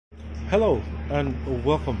Hello and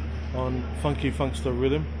welcome on Funky Funkster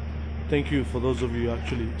Rhythm. Thank you for those of you who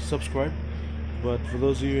actually subscribe. But for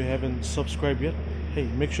those of you who haven't subscribed yet, hey,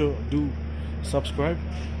 make sure do subscribe.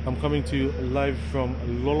 I'm coming to you live from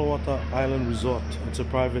Loloata Island Resort. It's a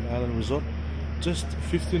private island resort. Just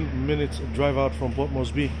 15 minutes drive out from Port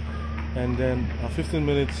Moresby, and then 15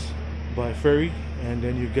 minutes by ferry, and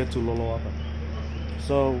then you get to Loloata.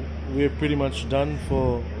 So we're pretty much done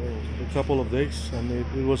for a couple of days, and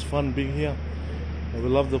it was fun being here. We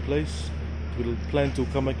love the place. We'll plan to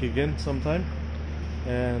come back again sometime.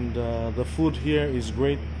 And the food here is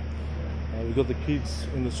great. We got the kids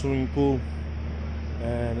in the swimming pool,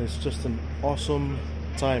 and it's just an awesome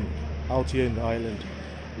time out here in the island.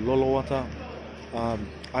 Loloata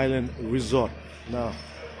Island Resort now.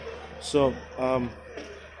 So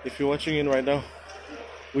if you're watching in right now,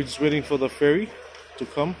 we're just waiting for the ferry to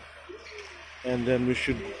come, and then we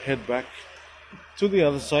should head back to the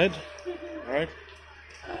other side, all right,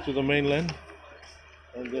 to the mainland,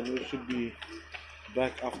 and then we should be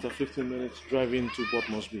back after 15 minutes drive into Port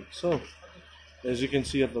Moresby. So as you can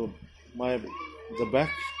see at the back,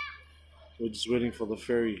 we're just waiting for the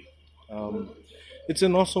ferry. It's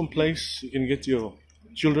an awesome place. You can get your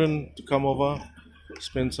children to come over,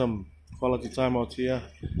 spend some quality time out here.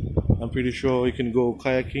 I'm pretty sure you can go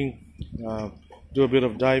kayaking, do a bit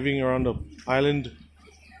of diving around the island,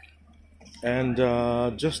 and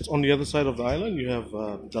just on the other side of the island you have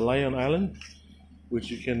the Lion Island,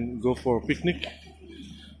 which you can go for a picnic.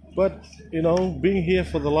 But you know, being here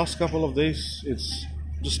for the last couple of days, it's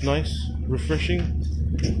just nice, refreshing.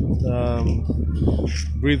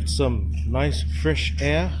 Breathe some nice fresh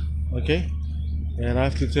air, okay? And I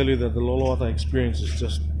have to tell you that the Loloata Experience is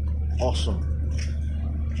just awesome.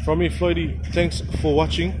 From me, Floydie, thanks for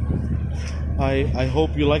watching. I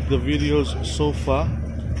hope you like the videos so far.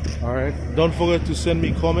 Alright, don't forget to send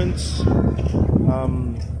me comments.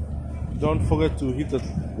 Don't forget to hit the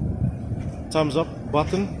thumbs up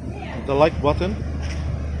button, the like button,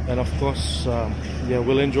 and of course, yeah,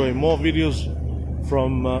 we'll enjoy more videos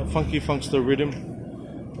from Funky Funkster Rhythm,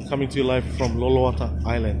 coming to you live from Loloata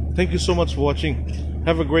Island. Thank you so much for watching.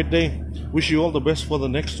 Have a great day. Wish you all the best for the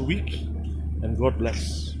next week, and God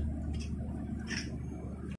bless.